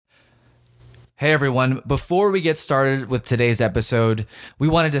Hey everyone, before we get started with today's episode, we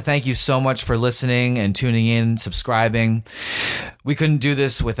wanted to thank you so much for listening and tuning in, subscribing. We couldn't do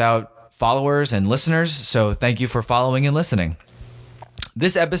this without followers and listeners, so thank you for following and listening.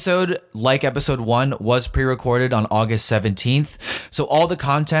 This episode, like episode 1, was pre-recorded on August 17th, so all the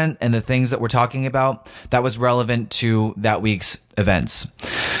content and the things that we're talking about, that was relevant to that week's events.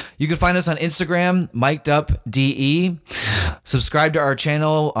 You can find us on Instagram, MikedUpDE. Subscribe to our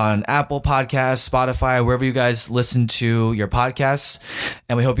channel on Apple Podcasts, Spotify, wherever you guys listen to your podcasts,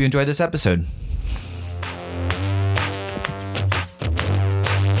 and we hope you enjoyed this episode.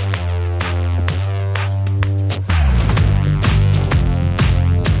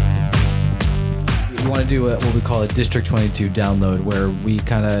 We want to do what we call a District 22 download, where we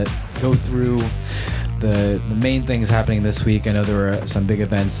kind of go through the main things happening this week. I know there were some big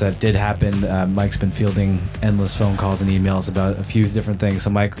events that did happen. Mike's been fielding endless phone calls and emails about a few different things.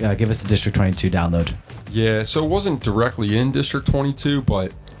 So Mike, give us the District 22 download. Yeah, so it wasn't directly in District 22,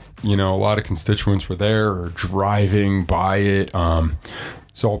 but a lot of constituents were there or driving by it.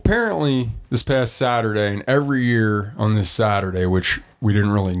 So apparently this past Saturday, and every year on this Saturday, which we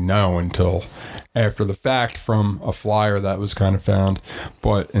didn't really know until after the fact from a flyer that was kind of found,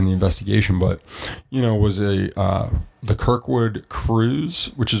 but in the investigation, was the Kirkwood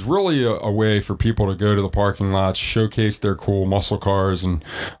cruise, which is really a way for people to go to the parking lots, showcase their cool muscle cars and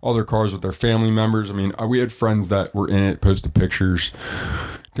other cars with their family members. I mean, we had friends that were in it, posted pictures.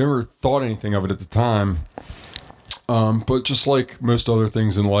 Never thought anything of it at the time. But just like most other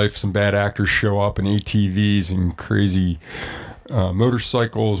things in life, some bad actors show up in ATVs and crazy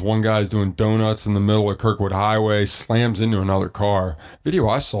motorcycles. One guy's doing donuts in the middle of Kirkwood Highway, slams into another car. Video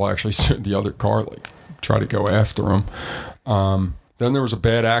I saw actually showed the other car try to go after him. Then there was a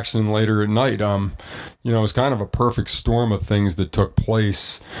bad accident later at night. It was kind of a perfect storm of things that took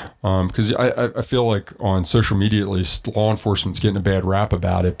place. Because I feel like on social media, at least, law enforcement's getting a bad rap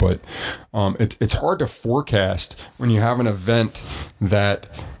about it. But it's hard to forecast when you have an event that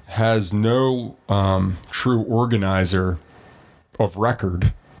has no true organizer of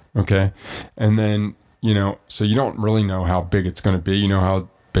record. Okay. And then, so you don't really know how big it's going to be. You know how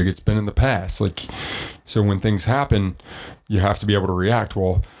big it's been in the past. So when things happen, you have to be able to react.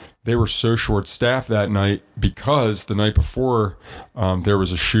 Well, they were so short-staffed that night because the night before there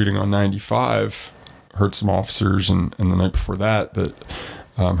was a shooting on 95, hurt some officers, and the night before that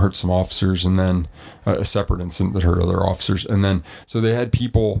hurt some officers, and then a separate incident that hurt other officers. And then, so they had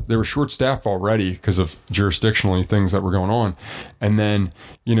people, they were short-staffed already because of jurisdictionally things that were going on. And then,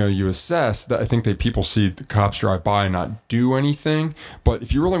 you assess that. I think people see the cops drive by and not do anything. But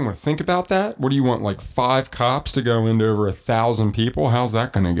if you really want to think about that, what do you want, 5 cops to go into over 1,000 people? How's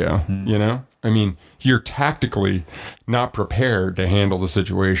that going to go? I mean, you're tactically not prepared to handle the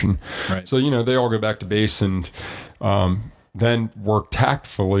situation. Right. So, they all go back to base and, then work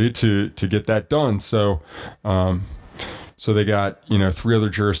tactfully to get that done. So they got, 3 other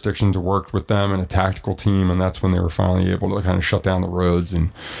jurisdictions worked with them and a tactical team. And that's when they were finally able to kind of shut down the roads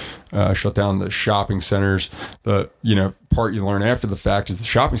and shut down the shopping centers. The, part you learn after the fact is the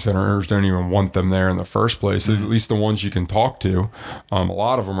shopping center owners don't even want them there in the first place. Mm-hmm. At least the ones you can talk to. A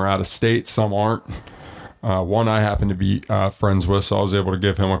lot of them are out of state. Some aren't. One I happen to be friends with, so I was able to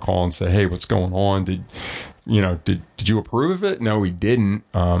give him a call and say, hey, what's going on? Did you approve of it? No, he didn't.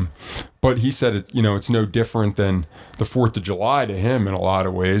 But he said it's no different than the 4th of July to him in a lot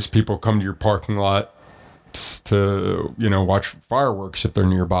of ways. People come to your parking lot to watch fireworks if they're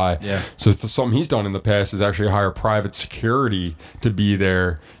nearby. Yeah. So something he's done in the past is actually hire private security to be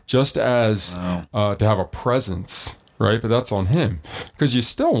there just as to have a presence. Right, but that's on him because you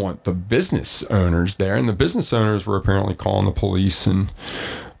still want the business owners there, and the business owners were apparently calling the police and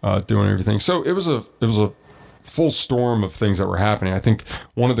doing everything. So it was a full storm of things that were happening. I think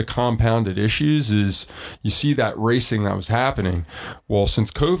one of the compounded issues is you see that racing that was happening. Well,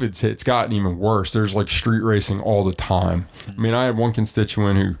 since COVID's hit, it's gotten even worse. There's street racing all the time. I mean, I had one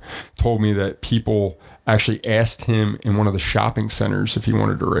constituent who told me that people actually asked him in one of the shopping centers if he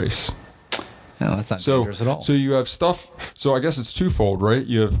wanted to race. No, that's not dangerous at all. So you have stuff. So I guess it's twofold, right?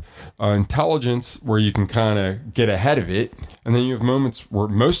 You have intelligence where you can kind of get ahead of it. And then you have moments where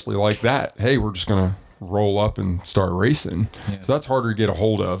mostly like that. Hey, we're just going to roll up and start racing. Yeah. So that's harder to get a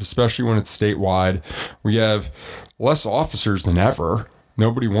hold of, especially when it's statewide. We have less officers than ever.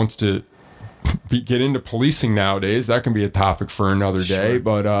 Nobody wants to get into policing nowadays. That can be a topic for another day,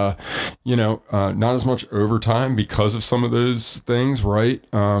 but not as much overtime because of some of those things, right?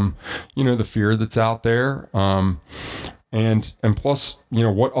 The fear that's out there. And plus,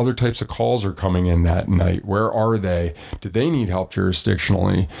 what other types of calls are coming in that night? Where are they? Do they need help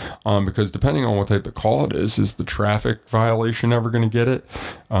jurisdictionally? Because depending on what type of call it is the traffic violation ever going to get it?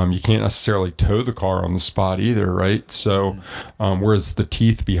 You can't necessarily tow the car on the spot either, right? So, whereas the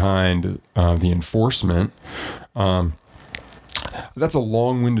teeth behind the enforcement, that's a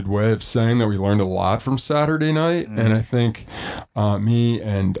long-winded way of saying that we learned a lot from Saturday night. And I think me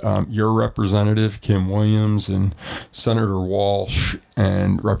and your representative, Kim Williams, and Senator Walsh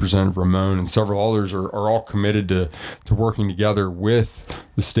and Representative Ramon and several others are all committed to working together with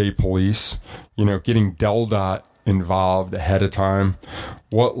the state police, getting DelDOT involved ahead of time,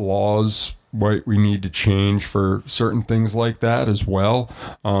 what laws we need to change for certain things like that as well.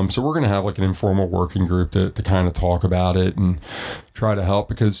 So we're going to have like an informal working group to kind of talk about it and try to help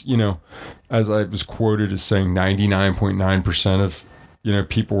because, as I was quoted as saying 99.9% of,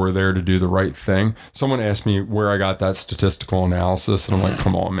 people were there to do the right thing. Someone asked me where I got that statistical analysis and I'm like,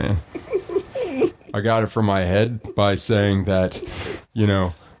 come on, man. I got it from my head by saying that,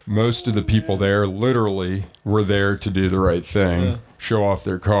 most of the people there literally were there to do the right thing. Yeah. Show off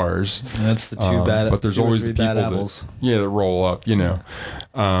their cars. That's the two bad. But there's always the people apples. that roll up.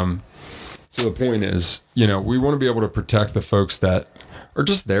 So the point is, we want to be able to protect the folks that are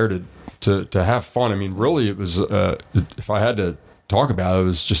just there to have fun. I mean, really, it was if I had to talk about it, it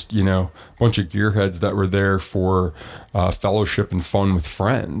was just a bunch of gearheads that were there for fellowship and fun with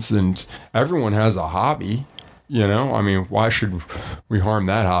friends, and everyone has a hobby. I mean, why should we harm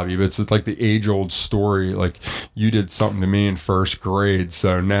that hobby? But it's like the age-old story, like you did something to me in first grade,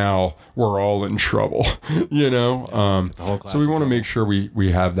 so now we're all in trouble, So we want to make sure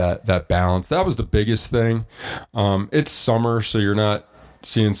we have that balance. That was the biggest thing. It's summer, so you're not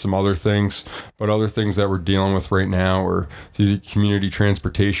seeing some other things, but other things that we're dealing with right now are the community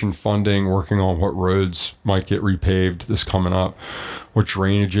transportation funding, working on what roads might get repaved this coming up, what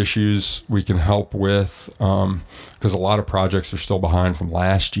drainage issues we can help with, because a lot of projects are still behind from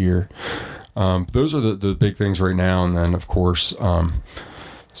last year. Those are the big things right now. And then, of course,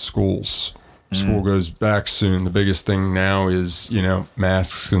 schools. School goes back soon. The biggest thing now is,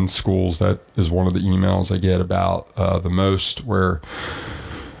 masks in schools. That is one of the emails I get about the most, where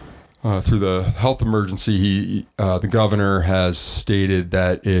through the health emergency, the governor has stated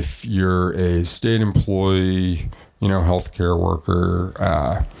that if you're a state employee, healthcare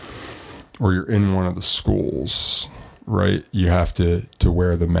worker, or you're in one of the schools, right, you have to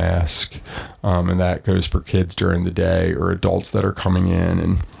wear the mask. And that goes for kids during the day or adults that are coming in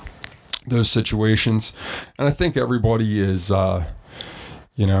and those situations. And I think everybody is,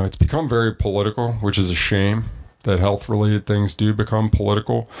 it's become very political, which is a shame that health related things do become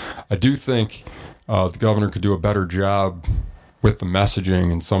political. I do think the governor could do a better job with the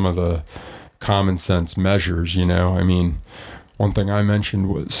messaging and some of the common sense measures. I mean, one thing I mentioned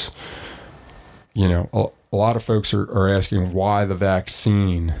was, a lot of folks are asking why the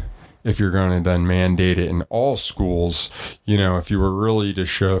vaccine, if you're going to then mandate it in all schools. If you were really to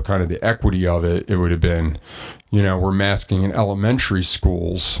show kind of the equity of it, it would have been, we're masking in elementary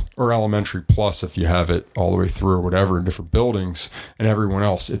schools or elementary plus if you have it all the way through or whatever in different buildings, and everyone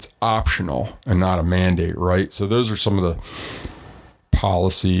else, it's optional and not a mandate, right? So those are some of the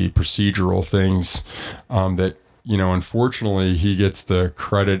policy procedural things that, unfortunately he gets the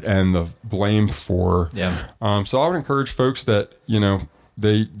credit and the blame for. Yeah. So I would encourage folks that,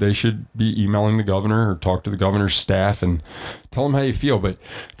 they should be emailing the governor or talk to the governor's staff and tell them how you feel, but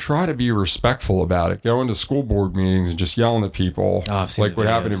try to be respectful about it. Go into school board meetings and just yelling at people like what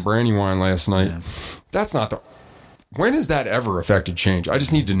happened in Brandywine last night. Yeah. That's not when has that ever affected change? I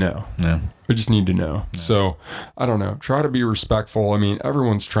just need to know. Yeah. I just need to know. Yeah. So I don't know. Try to be respectful. I mean,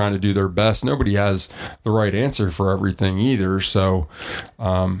 everyone's trying to do their best. Nobody has the right answer for everything either. So,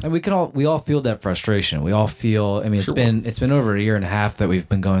 and we all feel that frustration. We all feel. I mean, it's been over a year and a half that we've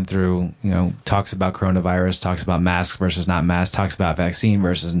been going through. Talks about coronavirus, talks about masks versus not masks, talks about vaccine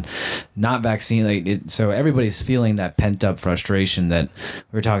versus not vaccine. So everybody's feeling that pent up frustration that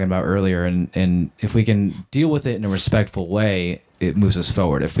we were talking about earlier. And if we can deal with it in a respectful way, it moves us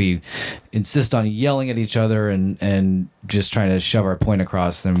forward. If we insist on yelling at each other and just trying to shove our point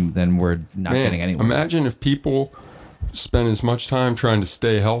across, then we're not getting anywhere. Imagine if people spent as much time trying to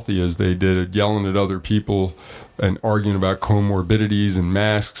stay healthy as they did yelling at other people and arguing about comorbidities and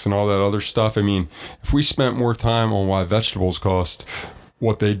masks and all that other stuff. I mean, if we spent more time on why vegetables cost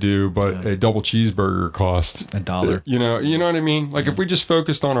what they do, but a double cheeseburger costs $1. You know what I mean? Like if we just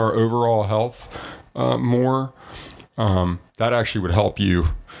focused on our overall health more, that actually would help you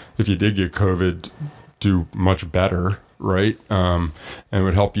if you did get COVID do much better, right? And it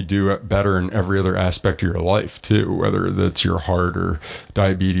would help you do it better in every other aspect of your life too, whether that's your heart or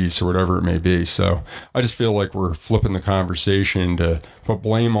diabetes or whatever it may be. So I just feel like we're flipping the conversation to put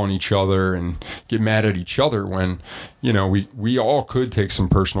blame on each other and get mad at each other when, you know, we all could take some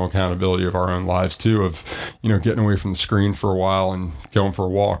personal accountability of our own lives too, of, you know, getting away from the screen for a while and going for a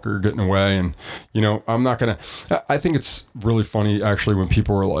walk or getting away. And, you know, I think it's really funny actually when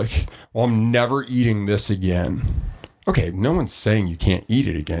people are like, well, I'm never eating this again. Okay, no one's saying you can't eat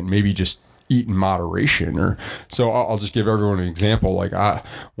it again. Maybe just eat in moderation. Or so I'll just give everyone an example. Like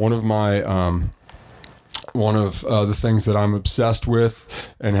one of the things that I'm obsessed with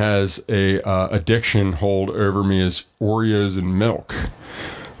and has a addiction hold over me is Oreos and milk.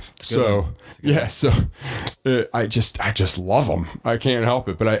 So yeah, so I just love them. I can't help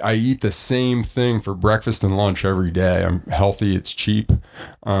it. But I eat the same thing for breakfast and lunch every day. I'm healthy. It's cheap.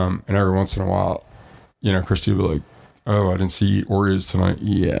 And every once in a while, you know, Christy will be like, oh, I didn't see you eat Oreos tonight.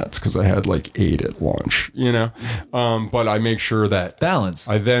 Yeah, it's because I had like 8 at lunch, you know. But I make sure that balance.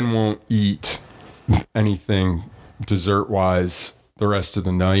 I then won't eat anything dessert-wise the rest of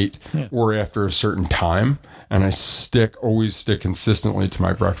the night or after a certain time. And I always stick consistently to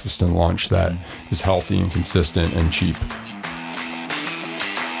my breakfast and lunch that is healthy and consistent and cheap.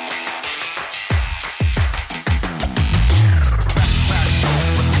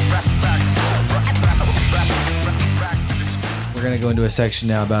 We're going to go into a section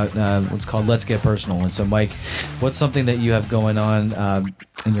now about what's called Let's Get Personal. And so, Mike, what's something that you have going on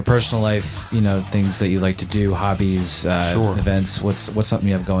in your personal life, you know, things that you like to do, hobbies, events? What's something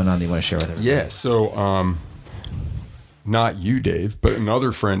you have going on that you want to share with everybody? Yeah, so not you, Dave, but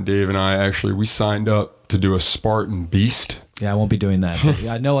another friend, Dave, and I we signed up to do a Spartan Beast. Yeah, I won't be doing that. But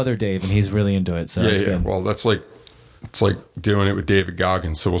I know other Dave, and he's really into it. So that's good. Well, it's like doing it with David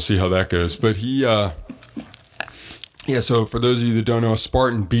Goggins, so we'll see how that goes. But he, so for those of you that don't know, a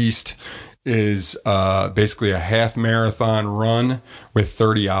Spartan Beast is basically a half marathon run with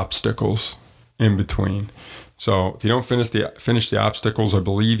 30 obstacles in between. So if you don't finish the obstacles, I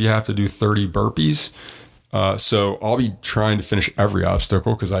believe you have to do 30 burpees. So I'll be trying to finish every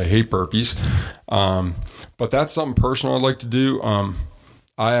obstacle because I hate burpees. But that's something personal I'd like to do.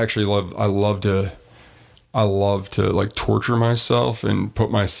 I love to like torture myself and put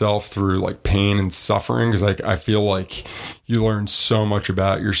myself through like pain and suffering because I feel like you learn so much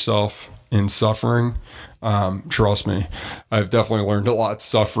about yourself in suffering. Trust me, I've definitely learned a lot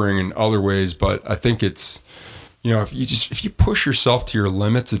suffering in other ways, but I think it's, you know, if you push yourself to your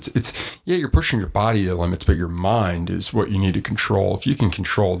limits, it's you're pushing your body to limits, but your mind is what you need to control. If you can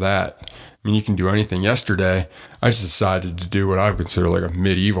control that, I mean, you can do anything. Yesterday, I just decided to do what I would consider like a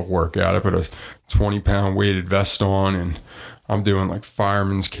medieval workout. I put a 20-pound weighted vest on, and I'm doing like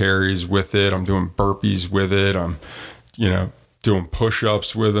fireman's carries with it. I'm doing burpees with it. I'm, you know, doing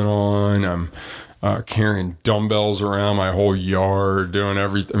push-ups with it on. I'm carrying dumbbells around my whole yard, doing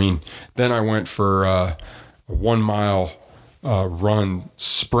everything. I mean, then I went for a 1 mile run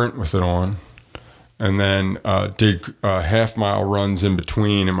sprint with it on. And then did half-mile runs in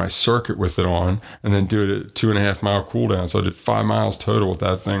between in my circuit with it on, and then do it at 2.5 mile cool down. So I did 5 miles total with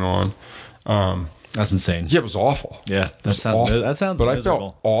that thing on. That's insane. Yeah, it was awful. Yeah, that sounds But miserable. I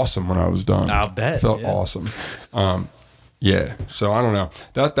felt awesome when I was done. I'll bet. I felt awesome. Yeah, so I don't know.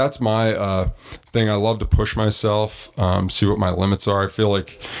 That's my thing. I love to push myself, see what my limits are. I feel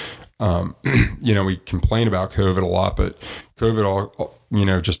like, you know, we complain about COVID a lot, but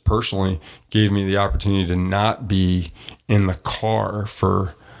COVID just personally gave me the opportunity to not be in the car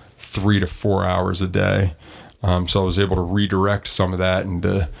for 3 to 4 hours a day. So I was able to redirect some of that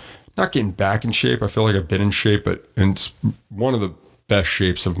and not getting back in shape. I feel like I've been in shape, but it's one of the best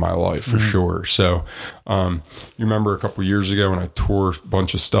shapes of my life for sure. So you remember a couple of years ago when I tore a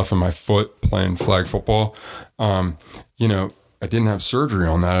bunch of stuff in my foot playing flag football, you know, I didn't have surgery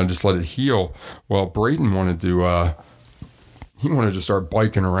on that. I just let it heal. Well, Braden wanted to start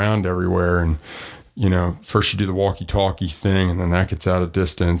biking around everywhere. And, you know, first you do the walkie-talkie thing, and then that gets out of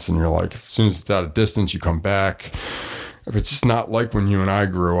distance. And you're like, as soon as it's out of distance, you come back. If it's just not like when you and I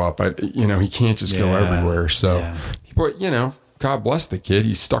grew up, he can't just go everywhere. So, but, you know, God bless the kid.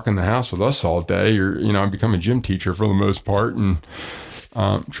 He's stuck in the house with us all day. I become a gym teacher for the most part, and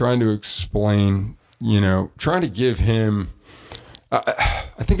trying to explain, trying to give him,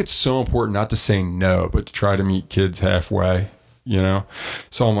 I think it's so important not to say no, but to try to meet kids halfway,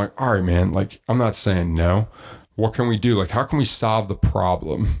 So I'm like, all right, man, like, I'm not saying no. What can we do? Like, how can we solve the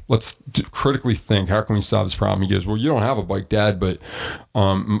problem? Let's critically think. How can we solve this problem? He goes, well, you don't have a bike, Dad, but,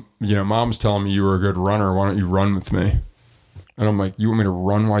 Mom's telling me you were a good runner. Why don't you run with me? And I'm like, you want me to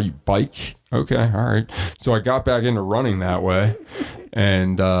run while you bike? Okay, all right. So I got back into running that way.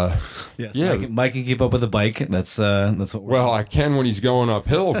 And Yes, yeah, Mike can keep up with a bike. That's what we're well, I can when he's going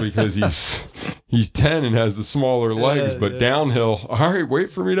uphill because he's 10 and has the smaller legs, but downhill, all right,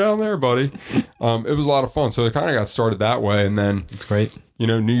 wait for me down there, buddy. It was a lot of fun. So it kind of got started that way. And then it's great. You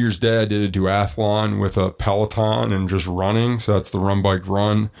know, New Year's Day, I did a duathlon with a Peloton and just running. So that's the run, bike,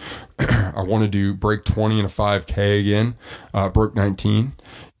 run. I want to do break 20 and a 5K again. Broke 19,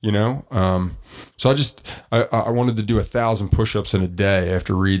 you know. So I wanted to do 1,000 push-ups in a day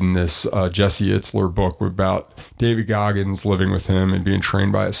after reading this Jesse Itzler book about David Goggins living with him and being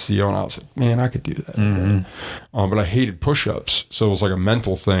trained by a SEAL. And I was like, man, I could do that. Mm-hmm. But I hated push-ups. So it was like a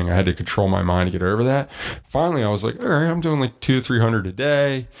mental thing. I had to control my mind to get over that. Finally, I was like, all right, I'm doing like 200 to 300 a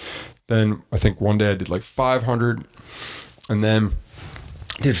day. Then I think one day I did like 500. And then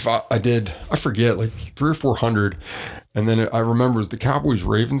I forget, like 300 or 400. And then I remember it was the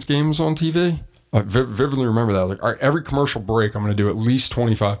Cowboys-Ravens game was on TV. I vividly remember that. I was like, all right, every commercial break, I'm going to do at least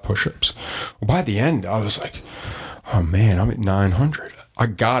 25 push-ups. Well, by the end, I was like, oh, man, I'm at 900. I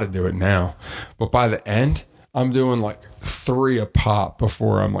got to do it now. But by the end, I'm doing like 3 a pop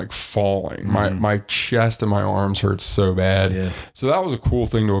before I'm like falling. My chest and my arms hurt so bad. Yeah. So that was a cool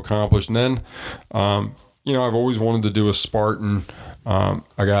thing to accomplish. And then, you know, I've always wanted to do a Spartan. I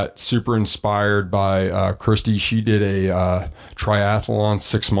got super inspired by Christy. She did a triathlon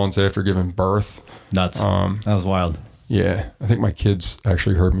 6 months after giving birth. Nuts. That was wild. Yeah. I think my kids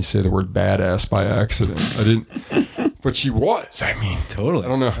actually heard me say the word badass by accident. I didn't, but she was. I mean, totally. I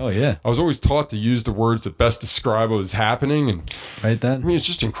don't know. Oh, yeah. I was always taught to use the words that best describe what was happening. And right then. I mean, it's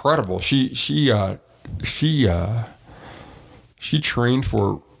just incredible. She trained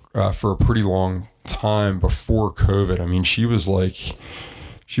for a pretty long time before COVID. I mean, she was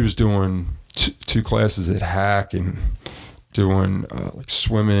doing two classes at Hack and doing like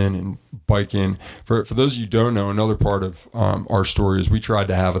swimming and biking. For those of you who don't know, another part of our story is we tried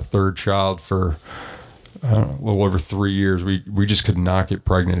to have a third child for a little over 3 years. We just could not get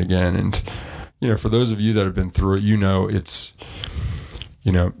pregnant again. And, you know, for those of you that have been through it, you know, it's,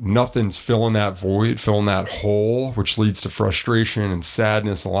 you know, nothing's filling that void, filling that hole, which leads to frustration and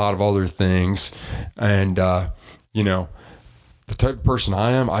sadness, and a lot of other things. And, you know, the type of person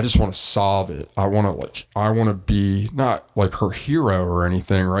I am, I just want to solve it. I want to be not like her hero or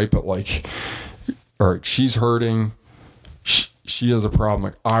anything, right? But like, all right, she's hurting. She has a problem.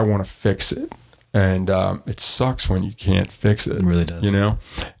 Like, I want to fix it. And it sucks when you can't fix it. It really does. You know?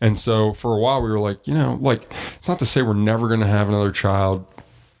 And so for a while we were like, you know, like, it's not to say we're never going to have another child.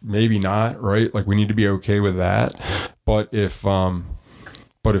 Maybe not, right? Like, we need to be okay with that. But if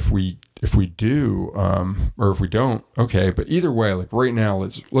we do, or if we don't, okay. But either way, like right now,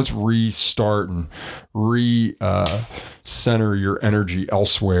 let's restart and center your energy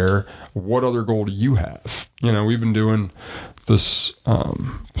elsewhere. What other goal do you have? You know, we've been doing this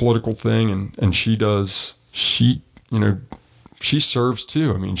political thing, and she serves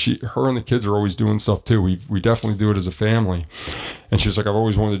too. I mean, her and the kids are always doing stuff too. We definitely do it as a family. And she was like, I've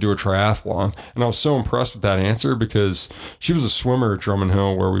always wanted to do a triathlon. And I was so impressed with that answer because she was a swimmer at Drummond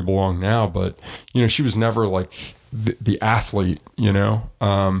Hill where we belong now, but you know, she was never like the athlete, you know?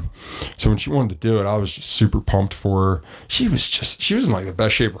 So when she wanted to do it, I was just super pumped for her. She was in like the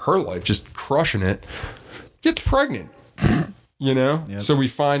best shape of her life, just crushing it. Gets pregnant. You know? Yep. So we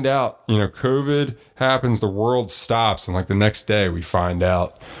find out, you know, COVID happens, the world stops, and like the next day we find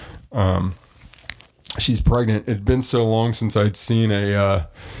out she's pregnant. It'd been so long since I'd seen a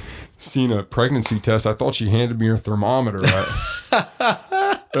pregnancy test. I thought she handed me her thermometer.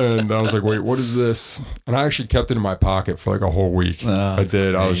 And I was like, wait, what is this? And I actually kept it in my pocket for like a whole week. I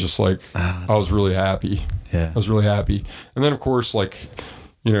did. Great. I was just like, I was really happy. Yeah. I was really happy. And then of course, like,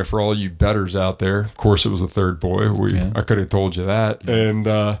 you know, for all you bettors out there, of course it was a third boy. I could have told you that. And,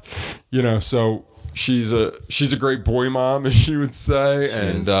 you know, so she's a great boy mom, as she would say.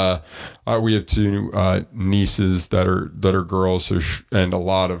 We have 2 nieces that are girls, and a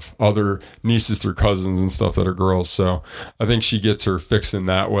lot of other nieces through cousins and stuff that are girls. So I think she gets her fix in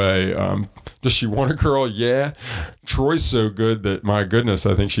that way. Does she want a girl? Yeah. Troy's so good that, my goodness,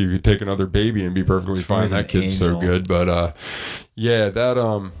 I think she could take another baby and be perfectly fine. That kid's so good. But yeah,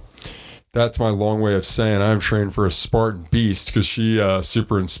 that's my long way of saying I'm trained for a Spartan beast, because she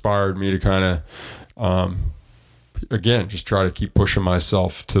super inspired me to kind of, again, just try to keep pushing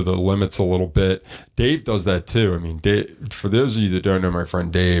myself to the limits a little bit. Dave does that too. I mean, Dave, for those of you that don't know my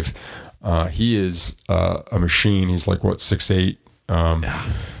friend Dave, he is a machine. He's like, what, 6'8"?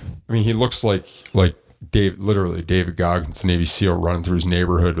 I mean, he looks like David Goggins, the Navy SEAL, running through his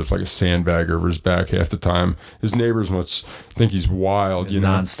neighborhood with like a sandbag over his back half the time. His neighbors must think he's wild,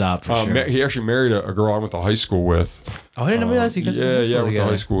 nonstop for sure. He actually married a girl I went to high school with. Oh, I didn't realize you guys I went to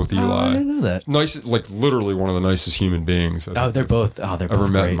high school with Eli. Oh, I didn't know that. Nice, like literally one of the nicest human beings they're both ever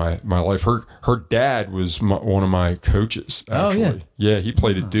met great. in my life. Her dad was one of my coaches, actually. Oh, yeah, he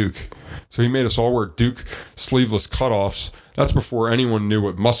played at Duke. So he made us all wear Duke sleeveless cutoffs. That's before anyone knew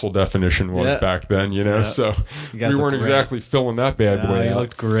what muscle definition was back then, Yeah. So we weren't exactly filling that bad boy He out.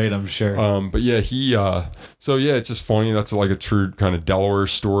 looked great, I'm sure. But yeah, it's just funny. That's like a true kind of Delaware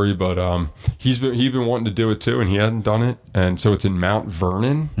story, but he's been wanting to do it too, and he hadn't done it. And so it's in Mount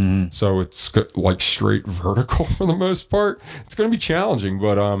Vernon. Mm-hmm. So it's like straight vertical for the most part. It's going to be challenging,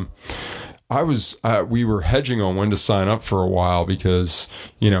 but we were hedging on when to sign up for a while because,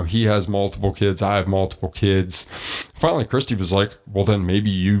 he has multiple kids. I have multiple kids. Finally, Christy was like, well, then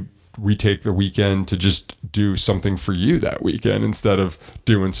maybe we take the weekend to just do something for you that weekend instead of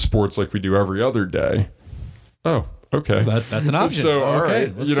doing sports like we do every other day. Oh, okay. That's an option. So, all okay,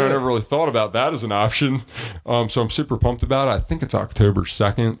 right. I never really thought about that as an option. So I'm super pumped about it. I think it's October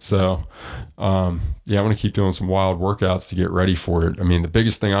 2nd. So, I'm going to keep doing some wild workouts to get ready for it. I mean, the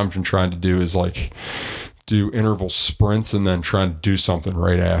biggest thing I'm trying to do is like do interval sprints and then try to do something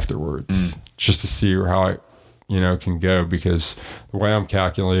right afterwards just to see how I, can go, because the way I'm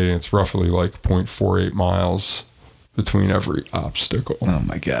calculating, it's roughly like 0.48 miles between every obstacle. Oh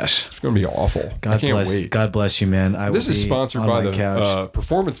my gosh, it's going to be awful. I can't wait. God bless you, man. This is sponsored by the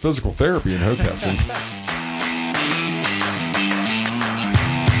Performance Physical Therapy in Hokessin.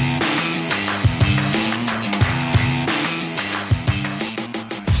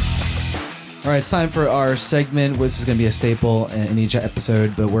 All right, it's time for our segment. This is going to be a staple in each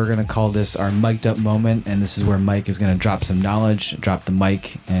episode, but we're going to call this our mic'd up moment, and this is where Mike is going to drop some knowledge, drop the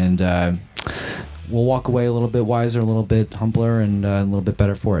mic, and we'll walk away a little bit wiser, a little bit humbler, and a little bit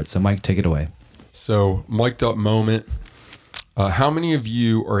better for it. So, Mike, take it away. So, mic'd up moment. How many of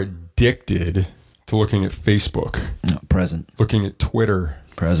you are addicted to looking at Facebook? No, present. Looking at Twitter?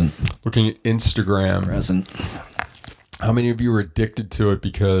 Present. Looking at Instagram? Present. How many of you are addicted to it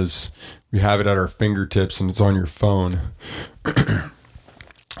because we have it at our fingertips and it's on your phone?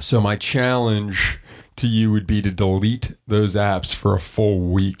 So my challenge to you would be to delete those apps for a full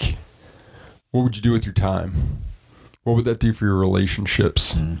week. What would you do with your time? What would that do for your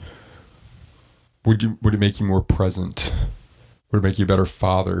relationships? Would it make you more present? Would it make you a better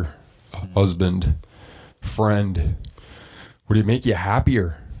father, a husband, friend? Would it make you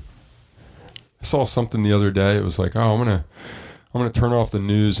happier? I saw something the other day. It was like, oh, I'm gonna turn off the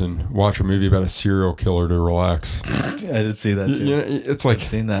news and watch a movie about a serial killer to relax. I did see that too. It's like, I've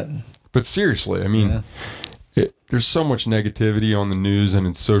seen that. But seriously, I mean, there's so much negativity on the news and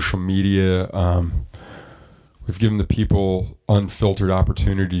in social media. We've given the people unfiltered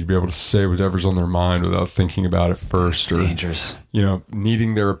opportunity to be able to say whatever's on their mind without thinking about it first. It's dangerous.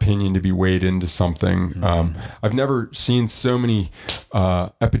 Needing their opinion to be weighed into something. I've never seen so many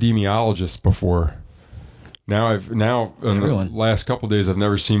epidemiologists before. Now in the last couple of days, I've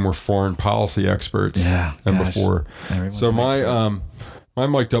never seen more foreign policy experts than before. Everyone's so my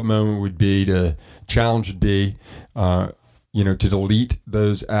mic'd up moment would be to delete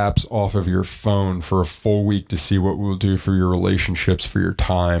those apps off of your phone for a full week to see what we'll do for your relationships, for your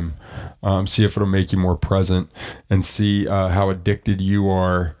time. See if it'll make you more present, and see how addicted you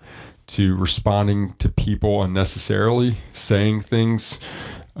are to responding to people unnecessarily, saying things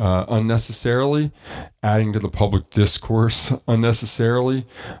unnecessarily, adding to the public discourse unnecessarily,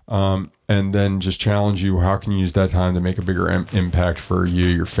 and then just challenge you. How can you use that time to make a bigger impact for you,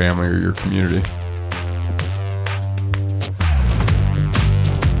 your family, or your community?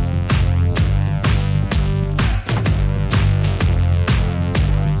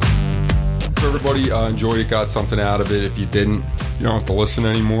 Everybody enjoyed it, got something out of it. If you didn't, you don't have to listen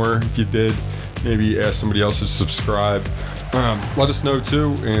anymore. If you did, maybe ask somebody else to subscribe. Let us know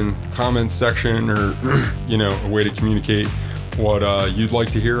too in comments section, or a way to communicate what you'd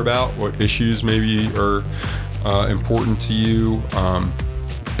like to hear about, what issues maybe are important to you,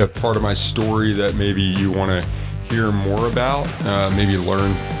 a part of my story that maybe you want to hear more about, maybe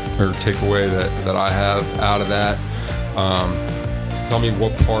learn or take away that I have out of that. Tell me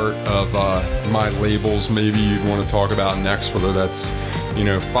what part of my labels maybe you'd want to talk about next, whether that's,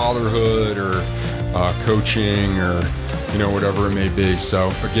 fatherhood or coaching or, whatever it may be.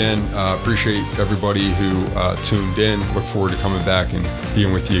 So again, appreciate everybody who tuned in. Look forward to coming back and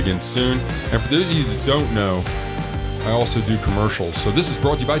being with you again soon. And for those of you that don't know, I also do commercials. So this is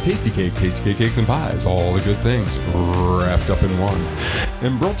brought to you by Tasty Cake Cakes and Pies, all the good things wrapped up in one.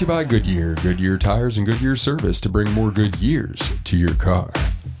 And brought to you by Goodyear Tires and Goodyear Service to bring more good years to your car.